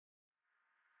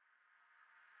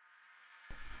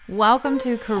Welcome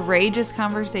to Courageous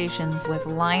Conversations with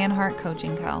Lionheart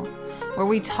Coaching Co., where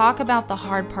we talk about the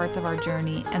hard parts of our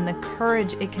journey and the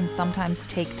courage it can sometimes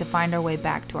take to find our way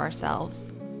back to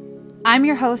ourselves. I'm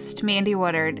your host, Mandy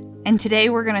Woodard, and today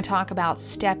we're going to talk about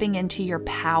stepping into your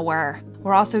power.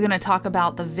 We're also going to talk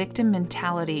about the victim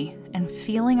mentality and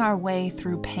feeling our way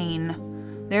through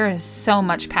pain. There is so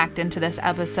much packed into this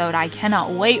episode. I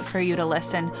cannot wait for you to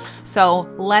listen. So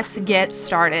let's get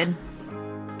started.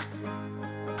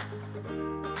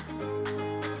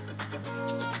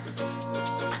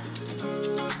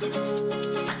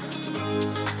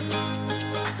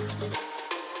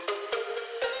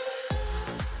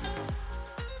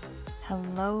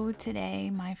 Hello today,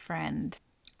 my friend.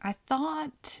 I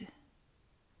thought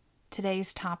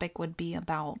today's topic would be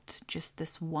about just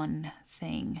this one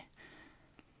thing.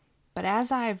 But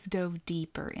as I've dove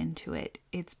deeper into it,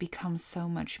 it's become so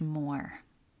much more.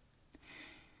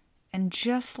 And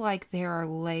just like there are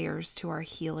layers to our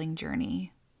healing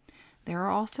journey, there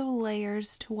are also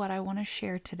layers to what I want to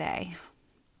share today.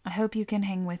 I hope you can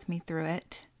hang with me through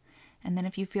it. And then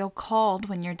if you feel called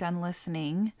when you're done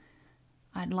listening,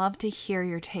 I'd love to hear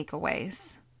your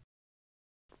takeaways.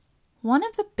 One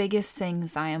of the biggest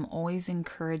things I am always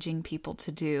encouraging people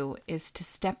to do is to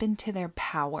step into their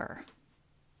power.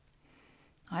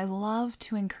 I love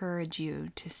to encourage you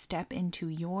to step into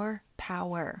your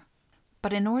power.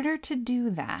 But in order to do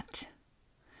that,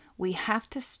 we have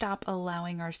to stop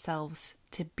allowing ourselves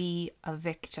to be a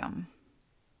victim.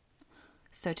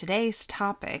 So today's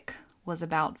topic was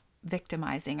about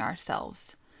victimizing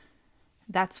ourselves.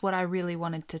 That's what I really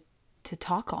wanted to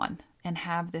talk on and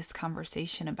have this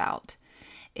conversation about,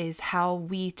 is how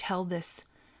we tell this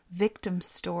victim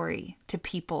story to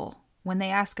people when they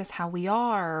ask us how we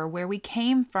are or where we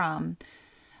came from.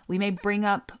 We may bring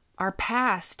up our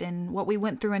past and what we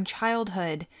went through in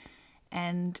childhood,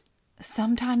 and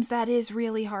sometimes that is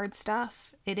really hard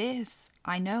stuff. It is.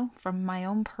 I know from my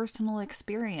own personal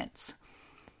experience.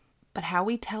 But how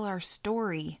we tell our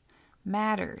story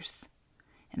matters.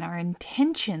 And our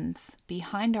intentions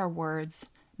behind our words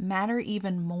matter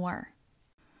even more.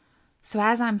 So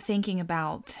as I'm thinking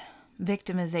about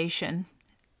victimization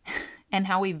and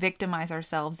how we victimize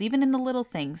ourselves, even in the little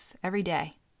things every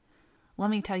day, let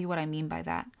me tell you what I mean by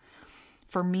that.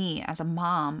 For me, as a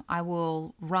mom, I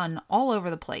will run all over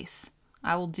the place.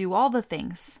 I will do all the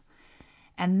things.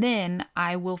 And then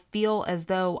I will feel as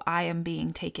though I am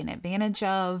being taken advantage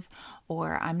of,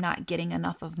 or I'm not getting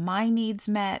enough of my needs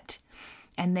met.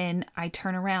 And then I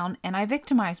turn around and I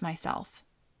victimize myself.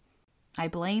 I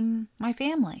blame my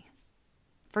family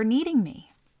for needing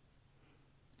me.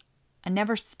 I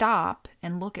never stop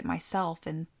and look at myself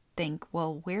and think,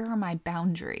 well, where are my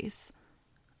boundaries?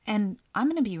 And I'm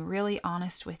going to be really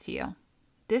honest with you.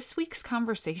 This week's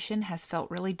conversation has felt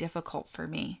really difficult for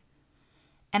me.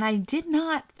 And I did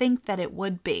not think that it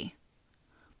would be.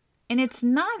 And it's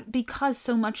not because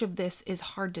so much of this is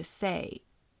hard to say.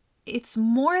 It's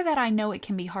more that I know it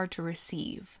can be hard to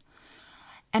receive.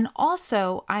 And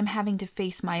also, I'm having to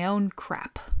face my own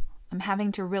crap. I'm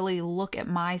having to really look at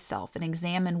myself and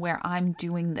examine where I'm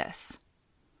doing this.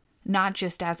 Not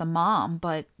just as a mom,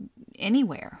 but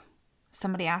anywhere.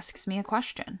 Somebody asks me a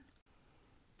question.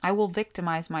 I will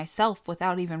victimize myself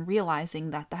without even realizing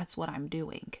that that's what I'm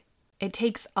doing. It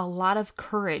takes a lot of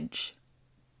courage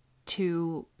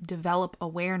to develop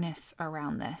awareness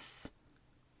around this.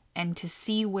 And to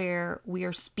see where we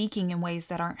are speaking in ways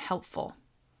that aren't helpful.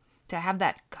 To have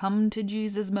that come to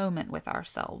Jesus moment with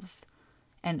ourselves.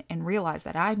 And realize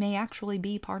that I may actually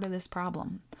be part of this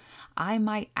problem. I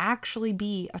might actually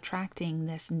be attracting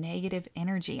this negative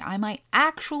energy. I might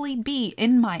actually be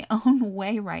in my own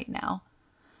way right now.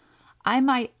 I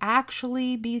might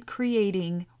actually be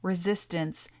creating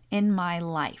resistance in my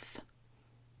life.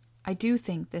 I do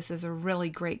think this is a really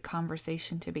great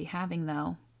conversation to be having,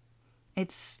 though.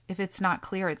 If it's not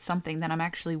clear, it's something that I'm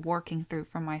actually working through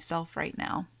for myself right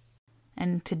now.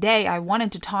 And today I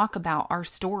wanted to talk about our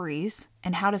stories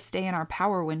and how to stay in our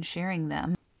power when sharing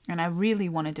them. And I really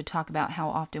wanted to talk about how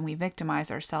often we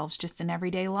victimize ourselves just in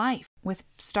everyday life. With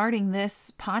starting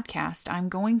this podcast, I'm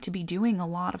going to be doing a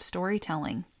lot of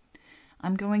storytelling.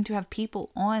 I'm going to have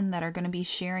people on that are going to be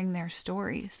sharing their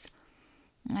stories.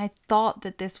 I thought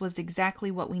that this was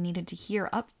exactly what we needed to hear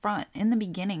up front in the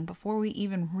beginning before we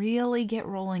even really get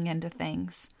rolling into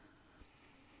things.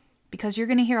 Because you're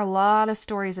going to hear a lot of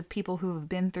stories of people who have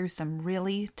been through some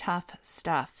really tough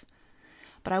stuff.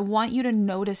 But I want you to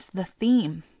notice the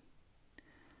theme.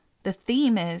 The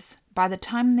theme is, by the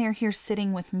time they're here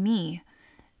sitting with me,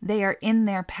 they are in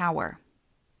their power.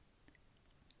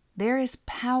 There is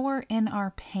power in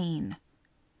our pain.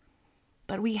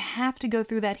 But we have to go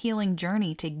through that healing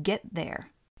journey to get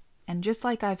there. And just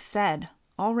like I've said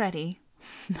already,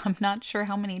 I'm not sure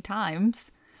how many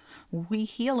times, we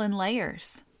heal in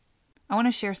layers. I want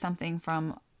to share something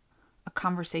from a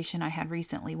conversation I had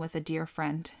recently with a dear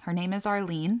friend. Her name is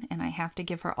Arlene, and I have to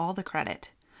give her all the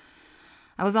credit.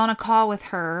 I was on a call with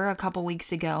her a couple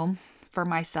weeks ago for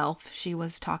myself. She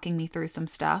was talking me through some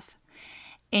stuff.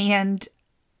 And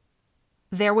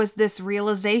there was this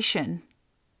realization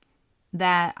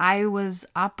that I was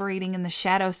operating in the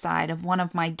shadow side of one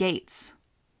of my gates.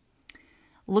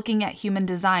 Looking at human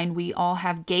design, we all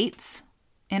have gates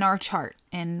in our chart.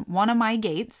 And one of my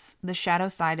gates, the shadow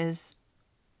side, is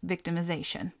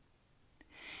victimization.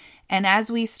 And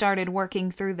as we started working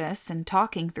through this and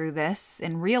talking through this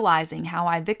and realizing how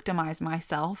I victimize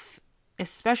myself,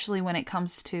 especially when it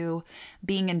comes to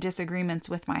being in disagreements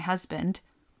with my husband,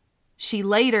 she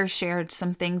later shared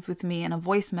some things with me in a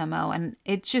voice memo, and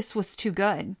it just was too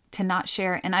good to not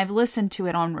share. And I've listened to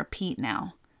it on repeat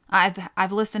now.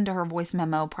 I've listened to her voice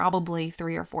memo probably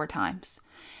 3 or 4 times,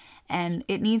 and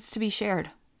it needs to be shared.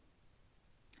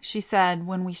 She said,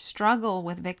 when we struggle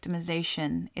with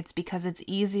victimization, it's because it's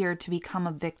easier to become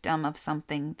a victim of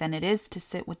something than it is to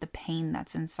sit with the pain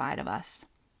that's inside of us.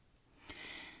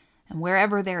 And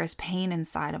wherever there is pain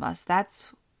inside of us,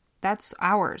 that's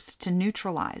ours to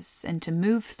neutralize and to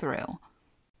move through.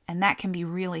 And that can be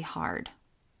really hard.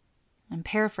 I'm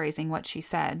paraphrasing what she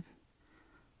said,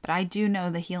 but I do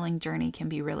know the healing journey can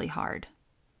be really hard.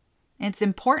 It's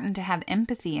important to have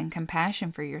empathy and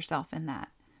compassion for yourself in that,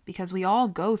 because we all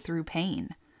go through pain.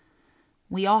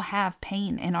 We all have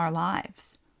pain in our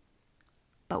lives,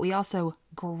 but we also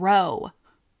grow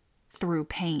through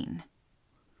pain.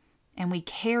 And we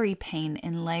carry pain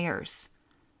in layers.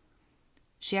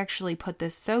 She actually put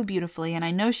this so beautifully, and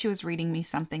I know she was reading me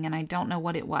something, and I don't know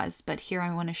what it was, but here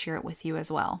I want to share it with you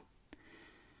as well.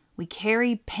 We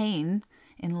carry pain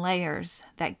in layers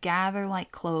that gather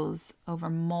like clothes over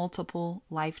multiple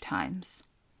lifetimes.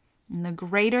 And the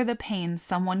greater the pain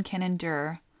someone can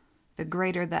endure, the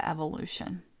greater the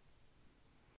evolution.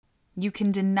 You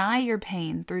can deny your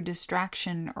pain through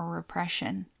distraction or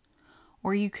repression,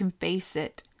 or you can face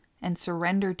it and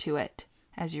surrender to it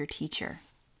as your teacher.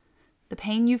 The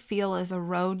pain you feel is a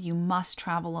road you must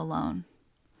travel alone.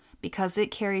 Because it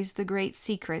carries the great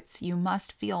secrets, you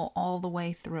must feel all the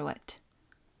way through it.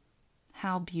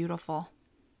 How beautiful.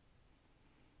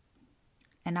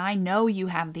 And I know you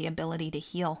have the ability to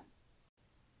heal.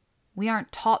 We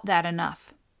aren't taught that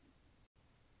enough.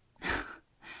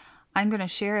 I'm going to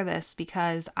share this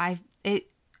because I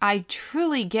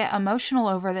truly get emotional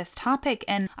over this topic,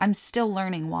 and I'm still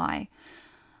learning why.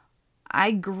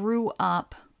 I grew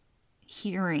up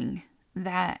hearing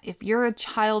that if you're a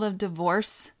child of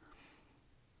divorce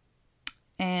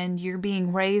and you're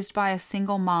being raised by a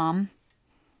single mom,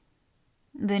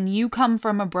 then you come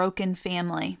from a broken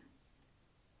family.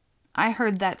 I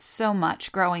heard that so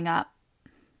much growing up.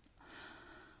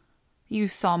 You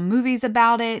saw movies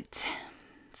about it,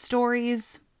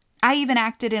 stories. I even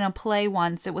acted in a play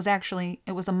once. It was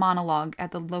a monologue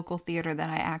at the local theater that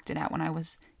I acted at when I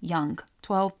was young,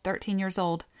 12, 13 years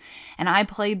old. And I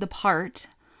played the part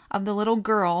of the little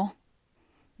girl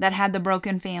that had the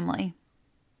broken family.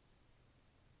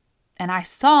 And I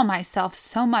saw myself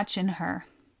so much in her.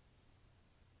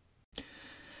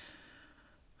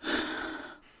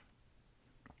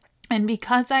 And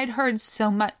because I'd heard so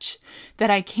much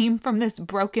that I came from this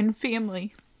broken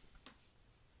family,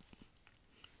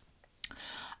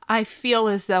 I feel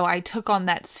as though I took on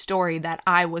that story that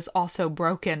I was also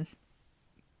broken.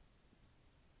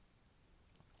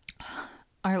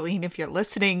 Arlene, if you're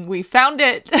listening, we found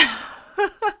it.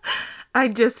 I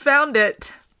just found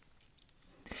it.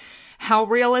 How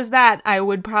real is that? I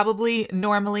would probably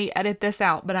normally edit this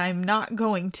out, but I'm not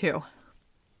going to.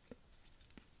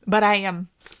 But I am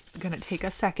going to take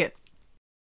a second.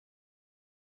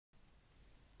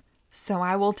 So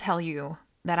I will tell you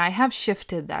that I have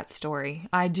shifted that story.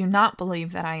 I do not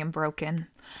believe that I am broken.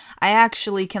 I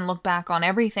actually can look back on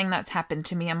everything that's happened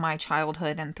to me in my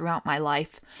childhood and throughout my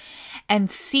life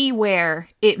and see where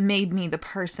it made me the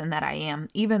person that I am,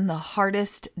 even the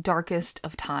hardest, darkest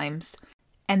of times.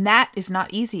 And that is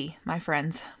not easy, my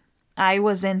friends. I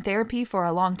was in therapy for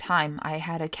a long time. I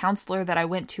had a counselor that I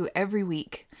went to every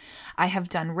week. I have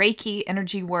done Reiki,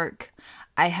 energy work.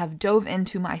 I have dove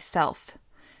into myself.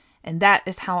 And that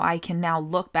is how I can now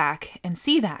look back and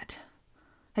see that.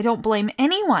 I don't blame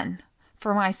anyone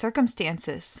for my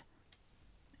circumstances.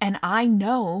 And I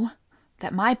know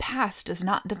that my past does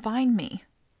not define me.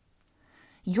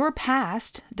 Your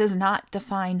past does not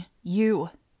define you.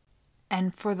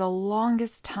 And for the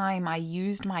longest time, I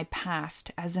used my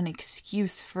past as an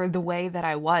excuse for the way that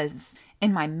I was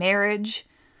in my marriage,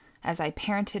 as I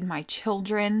parented my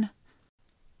children.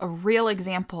 A real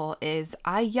example is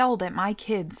I yelled at my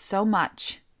kids so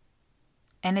much,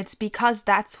 and it's because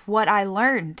that's what I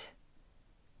learned.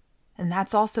 And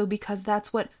that's also because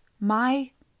that's what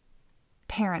my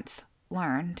parents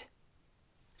learned.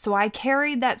 So I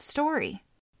carried that story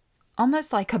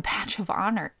almost like a badge of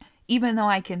honor, even though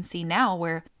I can see now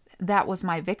where that was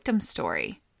my victim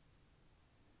story.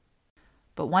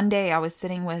 But one day I was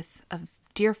sitting with a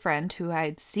dear friend who I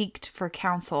had sought for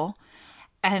counsel,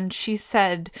 and she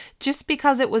said, "Just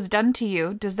because it was done to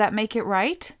you, does that make it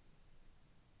right?"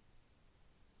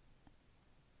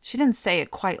 She didn't say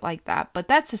it quite like that, but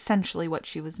that's essentially what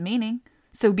she was meaning.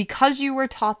 So because you were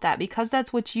taught that, because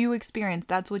that's what you experienced,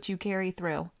 that's what you carry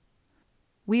through.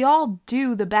 We all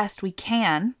do the best we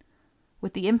can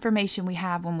with the information we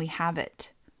have when we have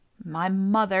it. My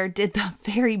mother did the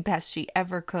very best she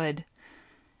ever could,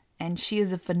 and she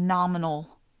is a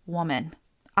phenomenal woman.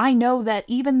 I know that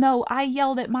even though I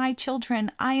yelled at my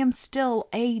children, I am still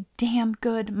a damn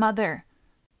good mother.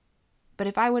 But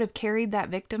if I would have carried that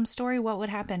victim story, what would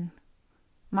happen?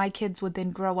 My kids would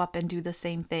then grow up and do the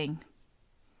same thing.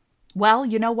 Well,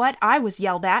 you know what? I was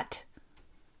yelled at.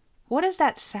 What does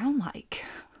that sound like?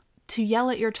 To yell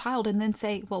at your child and then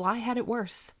say, well, I had it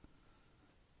worse.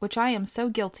 Which I am so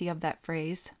guilty of that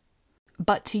phrase.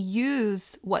 But to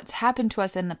use what's happened to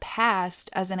us in the past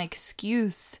as an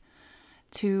excuse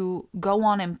to go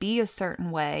on and be a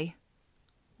certain way,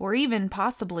 or even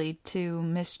possibly to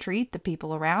mistreat the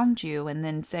people around you and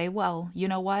then say, well, you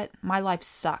know what? My life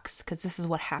sucks because this is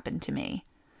what happened to me.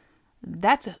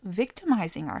 That's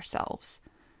victimizing ourselves.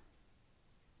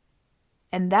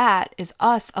 And that is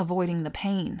us avoiding the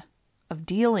pain of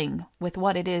dealing with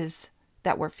what it is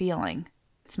that we're feeling.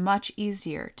 It's much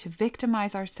easier to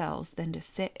victimize ourselves than to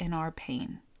sit in our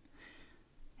pain.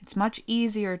 It's much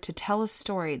easier to tell a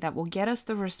story that will get us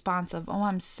the response of, oh,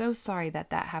 I'm so sorry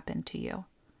that happened to you.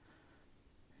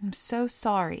 I'm so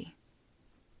sorry.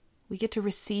 We get to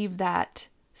receive that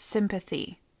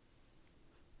sympathy.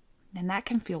 And that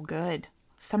can feel good.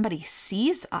 Somebody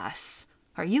sees us.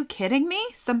 Are you kidding me?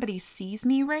 Somebody sees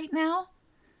me right now?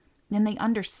 And they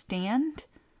understand?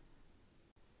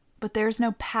 But there's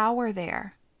no power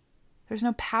there. There's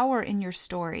no power in your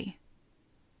story.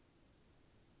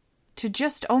 To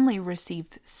just only receive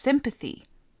sympathy,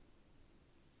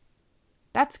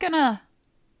 that's gonna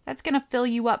fill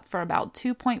you up for about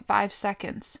 2.5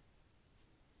 seconds.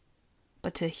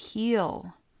 But to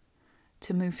heal,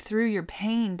 to move through your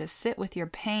pain, to sit with your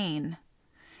pain,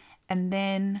 and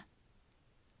then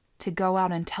to go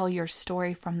out and tell your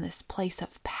story from this place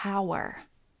of power,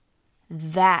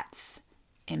 that's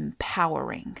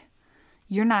empowering.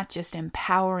 You're not just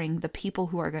empowering the people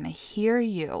who are going to hear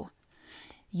you.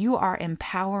 You are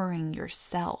empowering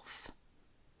yourself.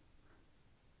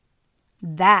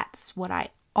 That's what I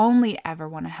only ever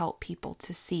want to help people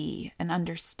to see and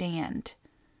understand,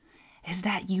 is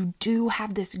that you do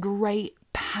have this great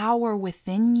power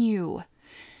within you.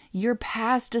 Your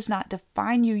past does not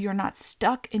define you. You're not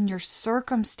stuck in your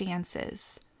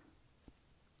circumstances.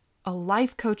 A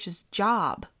life coach's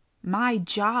job, my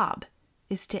job,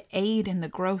 is to aid in the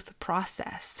growth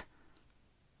process.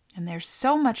 And there's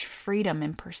so much freedom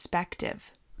in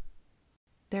perspective.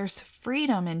 There's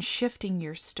freedom in shifting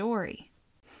your story.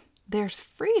 There's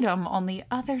freedom on the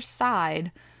other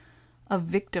side of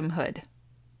victimhood.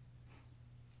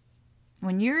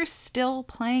 When you're still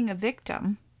playing a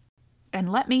victim, and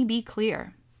let me be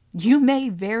clear, you may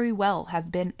very well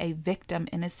have been a victim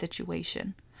in a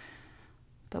situation.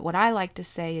 But what I like to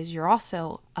say is you're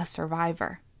also a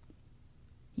survivor.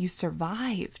 You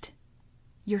survived.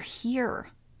 You're here.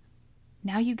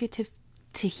 Now you get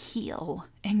to heal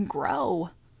and grow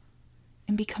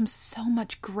and become so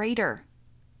much greater.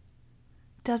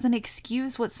 It doesn't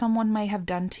excuse what someone may have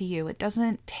done to you. It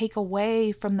doesn't take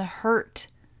away from the hurt.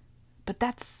 But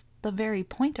that's the very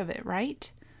point of it,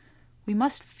 right? We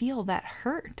must feel that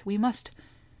hurt. We must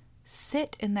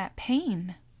sit in that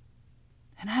pain.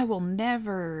 And I will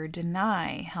never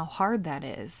deny how hard that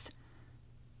is.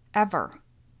 Ever.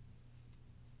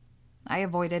 I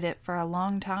avoided it for a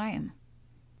long time.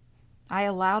 I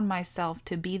allowed myself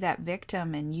to be that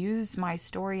victim and use my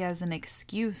story as an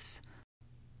excuse.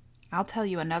 I'll tell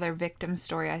you another victim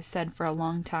story I said for a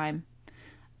long time.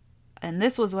 And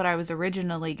this was what I was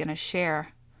originally going to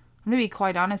share. I'm going to be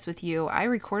quite honest with you. I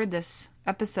recorded this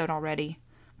episode already,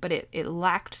 but it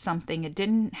lacked something. It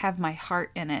didn't have my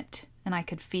heart in it, and I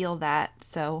could feel that.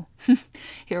 So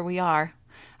here we are.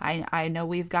 I know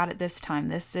we've got it this time.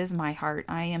 This is my heart.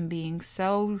 I am being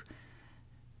so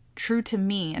true to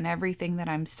me and everything that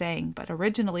I'm saying. But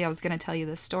originally I was going to tell you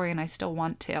this story, and I still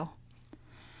want to.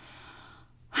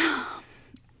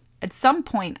 At some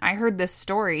point, I heard this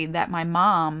story that my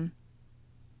mom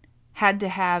had to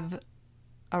have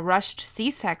a rushed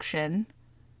C-section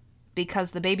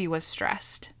because the baby was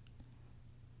stressed.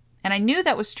 And I knew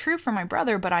that was true for my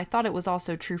brother, but I thought it was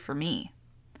also true for me.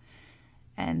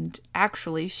 And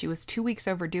actually, she was 2 weeks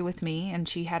overdue with me, and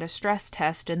she had a stress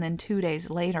test, and then 2 days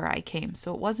later I came.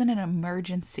 So it wasn't an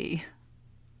emergency.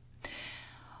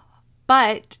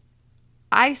 But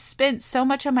I spent so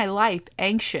much of my life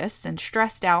anxious and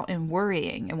stressed out and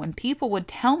worrying. And when people would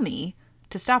tell me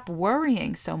to stop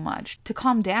worrying so much, to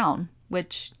calm down,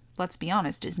 which, let's be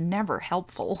honest, is never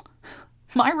helpful,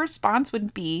 my response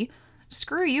would be,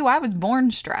 screw you, I was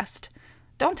born stressed.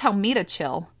 Don't tell me to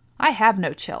chill. I have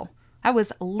no chill. I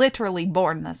was literally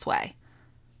born this way.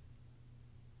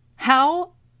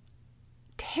 How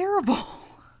terrible.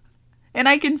 And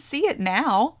I can see it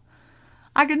now.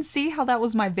 I can see how that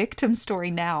was my victim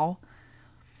story now.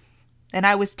 And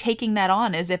I was taking that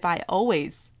on as if I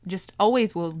always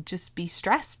will just be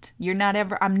stressed.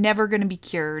 I'm never going to be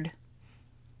cured.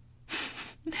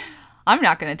 I'm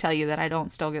not going to tell you that I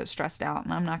don't still get stressed out.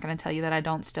 And I'm not going to tell you that I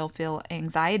don't still feel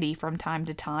anxiety from time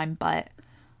to time. But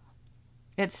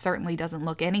it certainly doesn't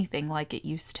look anything like it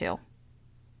used to.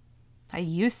 I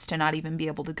used to not even be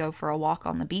able to go for a walk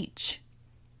on the beach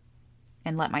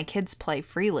and let my kids play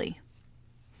freely.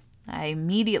 I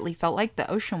immediately felt like the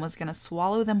ocean was going to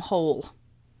swallow them whole.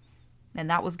 And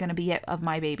that was going to be it of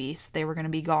my babies. They were going to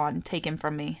be gone, taken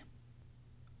from me.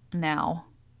 Now,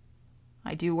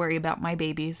 I do worry about my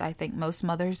babies. I think most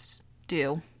mothers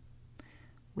do.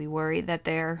 We worry that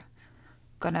they're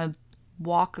going to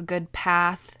walk a good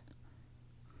path,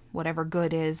 whatever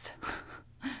good is.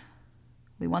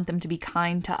 We want them to be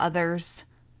kind to others.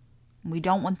 We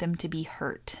don't want them to be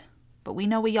hurt. But we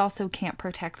know we also can't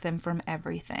protect them from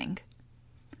everything.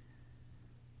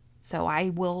 So I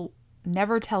will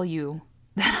never tell you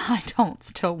that I don't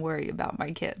still worry about my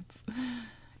kids,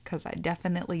 because I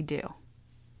definitely do.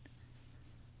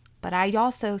 But I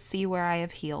also see where I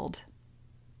have healed.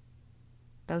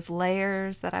 Those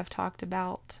layers that I've talked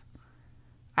about,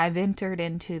 I've entered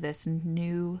into this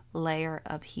new layer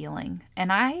of healing.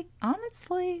 And I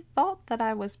honestly thought that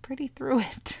I was pretty through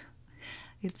it.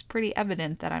 It's pretty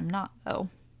evident that I'm not, though.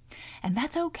 And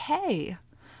that's okay.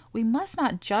 We must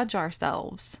not judge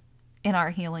ourselves in our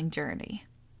healing journey.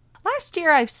 Last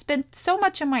year, I've spent so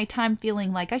much of my time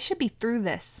feeling like I should be through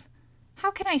this. How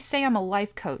can I say I'm a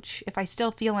life coach if I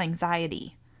still feel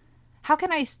anxiety? How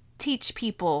can I teach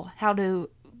people how to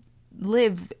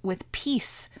live with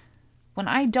peace when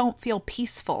I don't feel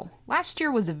peaceful? Last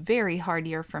year was a very hard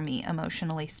year for me,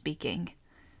 emotionally speaking.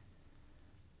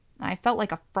 I felt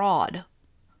like a fraud.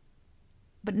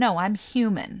 But no, I'm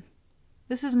human.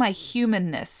 This is my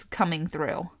humanness coming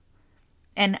through.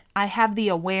 And I have the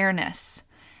awareness,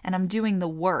 and I'm doing the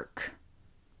work.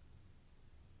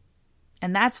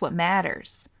 And that's what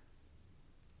matters.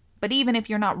 But even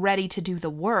if you're not ready to do the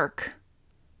work,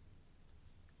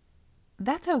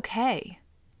 that's okay.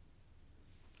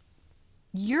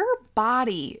 Your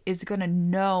body is going to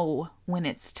know when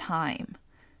it's time.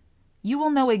 You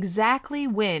will know exactly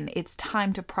when it's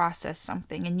time to process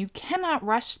something, and you cannot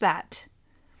rush that.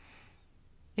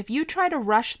 If you try to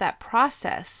rush that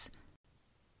process,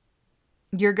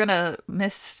 you're going to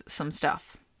miss some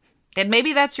stuff. And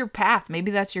maybe that's your path.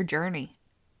 Maybe that's your journey.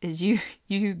 Is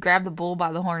you grab the bull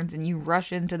by the horns and you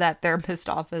rush into that therapist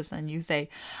office and you say,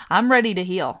 I'm ready to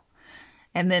heal.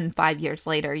 And then 5 years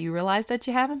later, you realize that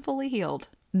you haven't fully healed.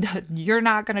 You're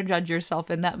not going to judge yourself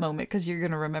in that moment because you're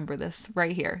going to remember this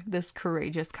right here, this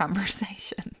courageous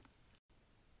conversation.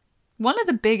 One of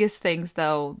the biggest things,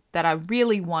 though, that I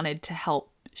really wanted to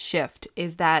help shift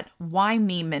is that why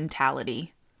me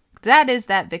mentality. That is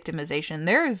that victimization.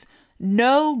 There is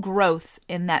no growth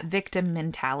in that victim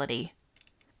mentality.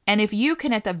 And if you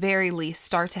can at the very least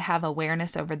start to have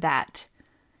awareness over that,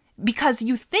 because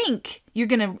you think you're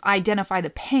going to identify the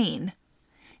pain,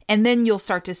 and then you'll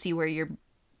start to see where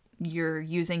you're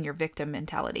using your victim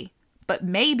mentality. But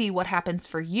maybe what happens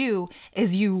for you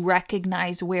is you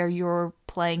recognize where you're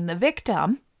playing the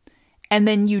victim, and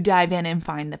then you dive in and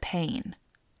find the pain.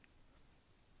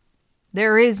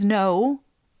 There is no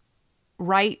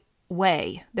right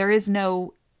way. There is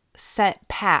no set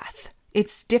path.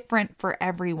 It's different for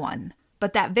everyone.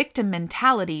 But that victim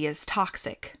mentality is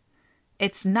toxic.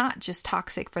 It's not just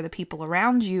toxic for the people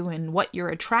around you and what you're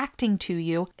attracting to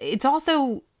you. It's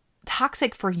also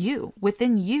toxic for you,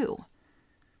 within you.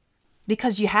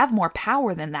 because you have more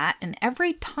power than that. And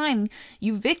every time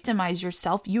you victimize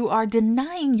yourself, you are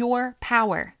denying your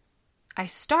power. I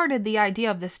started the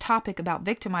idea of this topic about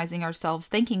victimizing ourselves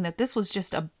thinking that this was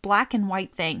just a black and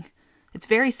white thing. It's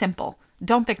very simple.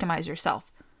 Don't victimize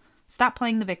yourself. Stop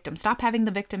playing the victim. Stop having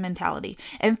the victim mentality.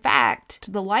 In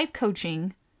fact, the life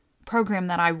coaching program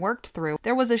that I worked through,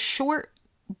 there was a short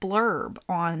blurb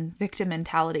on victim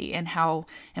mentality and how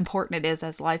important it is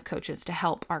as life coaches to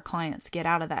help our clients get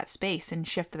out of that space and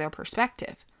shift their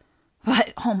perspective.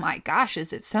 But oh my gosh,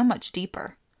 is it so much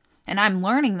deeper? And I'm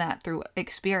learning that through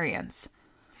experience.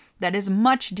 That is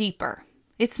much deeper.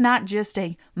 It's not just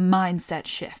a mindset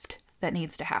shift that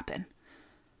needs to happen.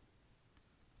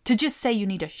 To just say you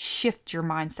need to shift your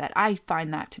mindset, I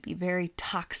find that to be very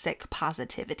toxic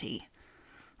positivity.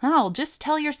 Oh, just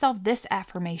tell yourself this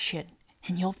affirmation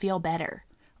and you'll feel better.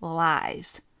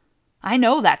 Lies. I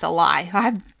know that's a lie.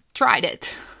 I've tried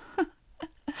it.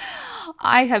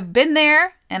 I have been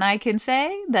there and I can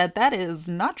say that that is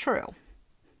not true.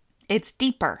 It's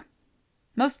deeper.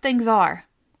 Most things are.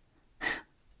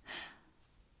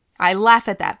 I laugh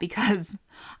at that because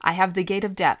I have the gate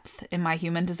of depth in my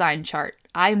human design chart.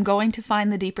 I am going to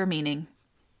find the deeper meaning.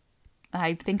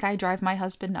 I think I drive my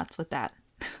husband nuts with that.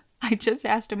 I just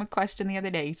asked him a question the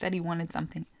other day. He said he wanted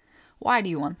something. Why do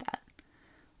you want that?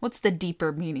 What's the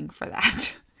deeper meaning for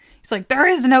that? He's like, there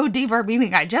is no deeper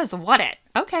meaning. I just want it.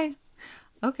 Okay.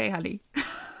 Okay, honey.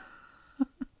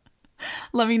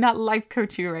 Let me not life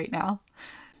coach you right now.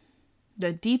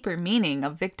 The deeper meaning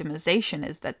of victimization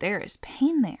is that there is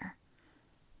pain there.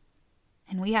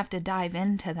 And we have to dive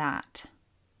into that.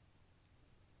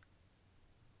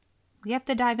 We have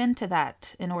to dive into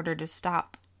that in order to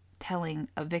stop telling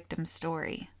a victim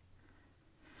story.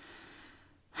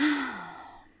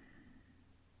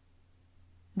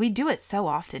 We do it so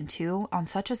often too, on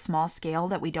such a small scale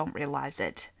that we don't realize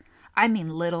it. I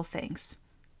mean little things.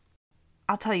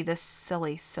 I'll tell you this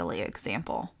silly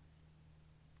example.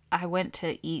 I went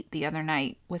to eat the other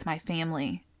night with my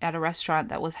family at a restaurant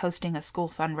that was hosting a school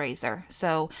fundraiser.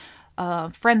 So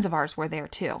friends of ours were there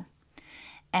too.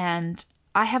 And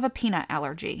I have a peanut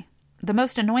allergy. The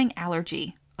most annoying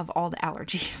allergy of all the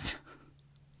allergies.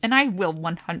 And I will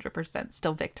 100%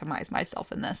 still victimize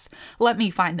myself in this. Let me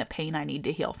find the pain I need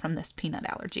to heal from this peanut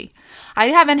allergy. I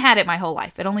haven't had it my whole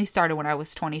life. It only started when I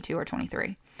was 22 or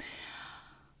 23.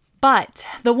 But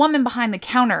the woman behind the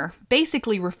counter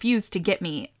basically refused to get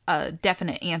me a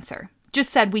definite answer.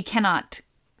 Just said we cannot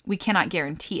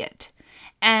guarantee it.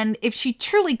 And if she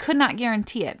truly could not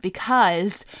guarantee it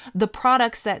because the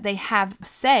products that they have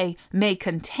say may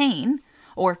contain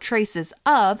or traces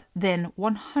of, then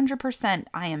 100%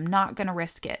 I am not going to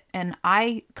risk it. And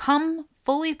I come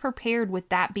fully prepared with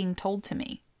that being told to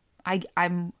me.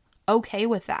 I'm okay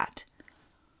with that.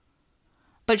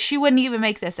 But she wouldn't even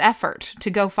make this effort to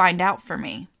go find out for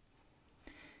me.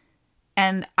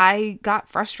 And I got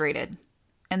frustrated.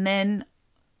 And then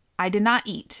I did not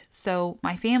eat. So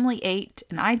my family ate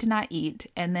and I did not eat.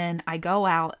 And then I go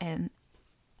out and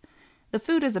the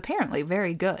food is apparently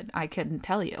very good. I couldn't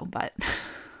tell you, but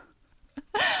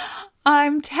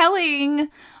I'm telling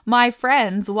my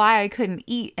friends why I couldn't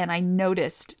eat. And I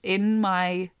noticed in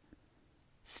my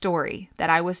story that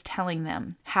I was telling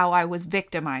them how I was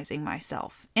victimizing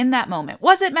myself in that moment.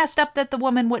 Was it messed up that the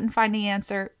woman wouldn't find the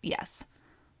answer? Yes.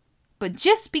 But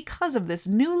just because of this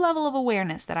new level of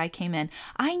awareness that I came in,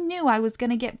 I knew I was going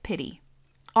to get pity.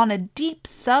 On a deep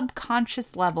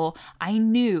subconscious level, I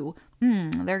knew,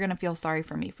 they're going to feel sorry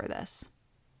for me for this.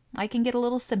 I can get a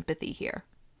little sympathy here.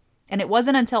 And it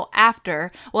wasn't until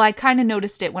after, well, I kind of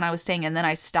noticed it when I was saying, and then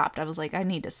I stopped. I was like, I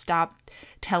need to stop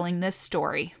telling this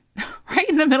story right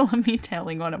in the middle of me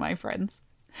telling one of my friends.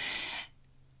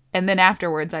 And then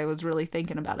afterwards, I was really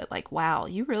thinking about it like, wow,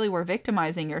 you really were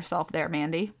victimizing yourself there,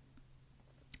 Mandy.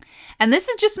 And this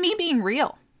is just me being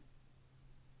real.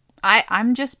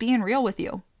 I'm just being real with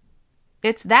you.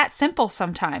 It's that simple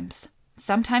sometimes.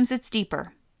 Sometimes it's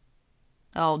deeper.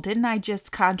 Oh, didn't I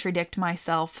just contradict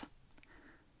myself?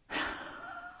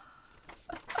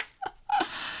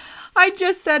 I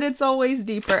just said it's always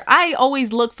deeper. I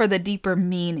always look for the deeper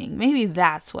meaning. Maybe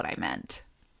that's what I meant.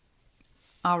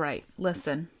 All right,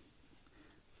 listen.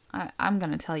 I'm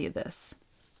going to tell you this.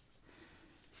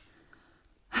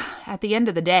 At the end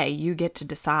of the day, you get to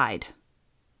decide.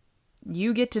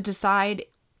 You get to decide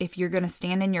if you're going to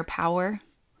stand in your power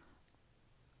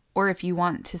or if you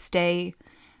want to stay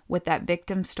with that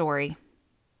victim story.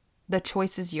 The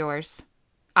choice is yours.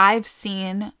 I've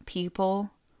seen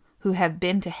people who have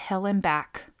been to hell and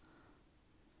back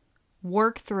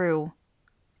work through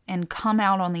and come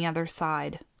out on the other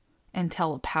side and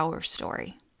tell a power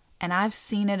story. And I've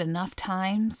seen it enough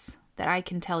times that I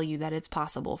can tell you that it's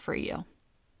possible for you.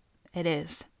 It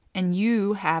is. And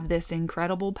you have this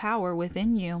incredible power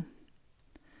within you.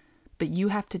 But you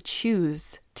have to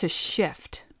choose to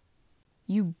shift.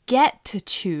 You get to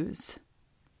choose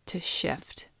to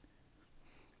shift.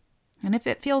 And if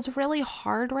it feels really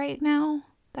hard right now,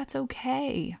 that's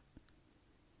okay.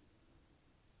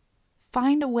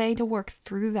 Find a way to work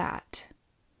through that.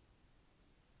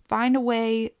 Find a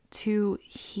way to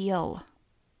heal.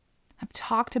 I've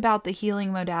talked about the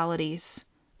healing modalities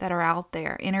that are out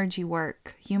there: energy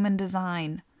work, human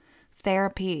design,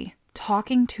 therapy,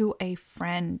 talking to a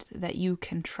friend that you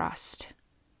can trust,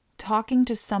 talking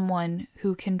to someone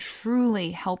who can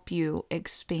truly help you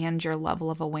expand your level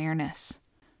of awareness.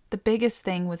 The biggest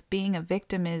thing with being a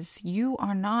victim is you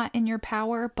are not in your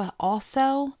power, but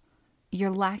also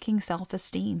you're lacking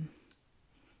self-esteem.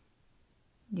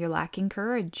 You're lacking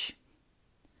courage.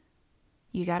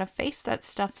 You got to face that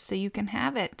stuff so you can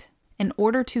have it. In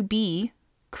order to be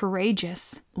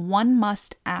courageous, one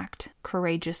must act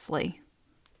courageously.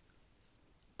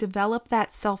 Develop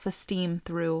that self-esteem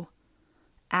through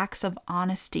acts of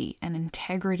honesty and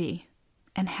integrity,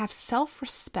 and have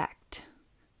self-respect.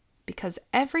 Because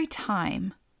every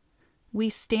time we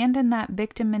stand in that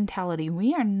victim mentality,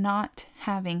 we are not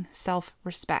having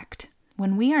self-respect.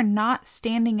 When we are not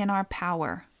standing in our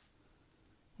power,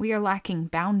 we are lacking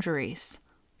boundaries,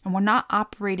 and we're not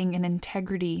operating in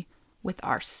integrity with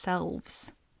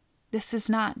ourselves. This is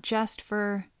not just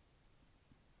for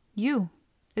you.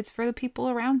 It's for the people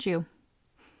around you.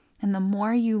 And the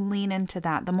more you lean into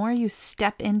that, the more you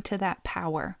step into that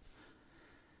power,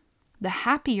 the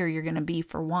happier you're going to be,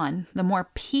 for one, the more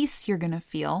peace you're going to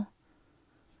feel,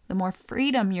 the more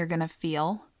freedom you're going to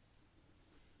feel,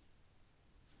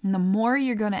 and the more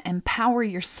you're going to empower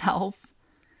yourself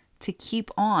to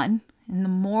keep on, and the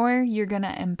more you're going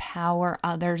to empower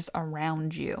others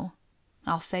around you.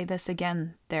 I'll say this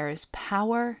again, there is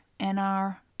power in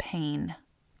our pain.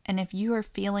 And if you are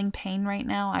feeling pain right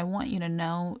now, I want you to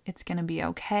know it's going to be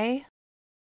okay.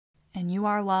 And you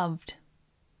are loved.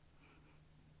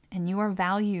 And you are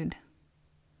valued.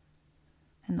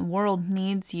 And the world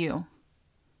needs you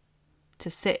to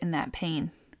sit in that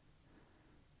pain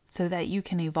so that you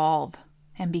can evolve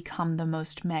and become the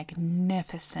most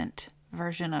magnificent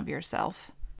version of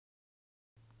yourself.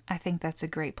 I think that's a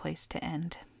great place to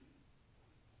end.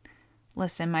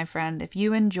 Listen, my friend, if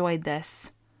you enjoyed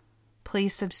this,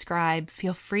 please subscribe.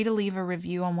 Feel free to leave a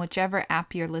review on whichever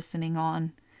app you're listening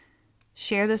on.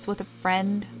 Share this with a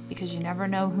friend because you never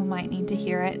know who might need to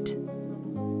hear it.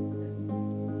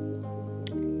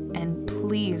 And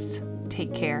please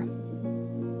take care.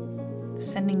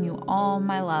 Sending you all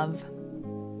my love.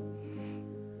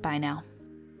 Bye now.